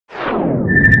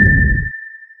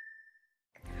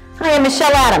I'm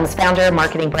Michelle Adams, founder of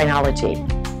Marketing Brainology.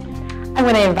 I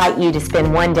want to invite you to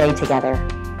spend one day together.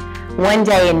 One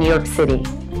day in New York City,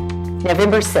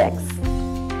 November 6th,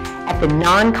 at the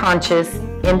Non-Conscious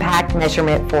Impact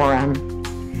Measurement Forum.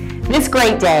 This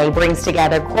great day brings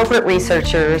together corporate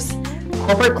researchers,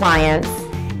 corporate clients,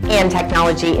 and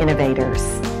technology innovators,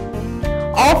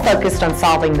 all focused on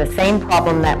solving the same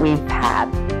problem that we've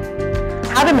had: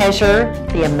 how to measure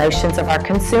the emotions of our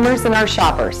consumers and our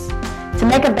shoppers. To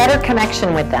make a better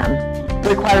connection with them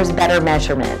requires better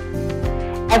measurement.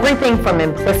 Everything from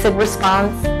implicit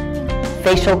response,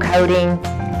 facial coding,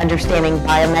 understanding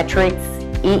biometrics,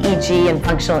 EEG, and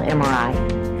functional MRI.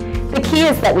 The key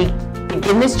is that we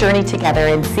begin this journey together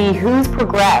and see who's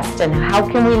progressed and how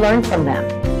can we learn from them.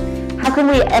 How can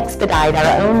we expedite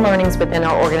our own learnings within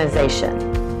our organization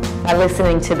by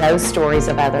listening to those stories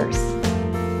of others.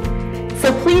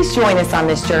 So please join us on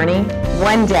this journey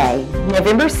one day,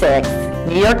 November 6th,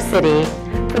 New York City,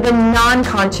 for the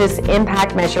Non-Conscious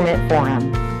Impact Measurement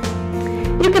Forum.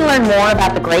 You can learn more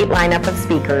about the great lineup of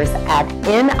speakers at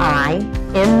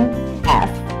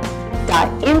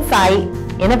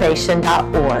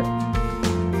NIMF.insightinnovation.org.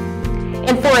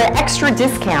 And for an extra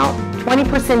discount,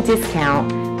 20%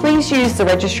 discount, please use the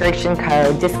registration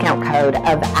code, discount code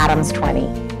of ADAMS20.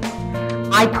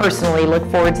 I personally look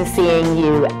forward to seeing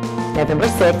you November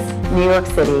 6th, New York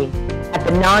City, at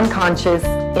the Non-Conscious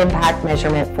Impact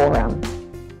Measurement Forum.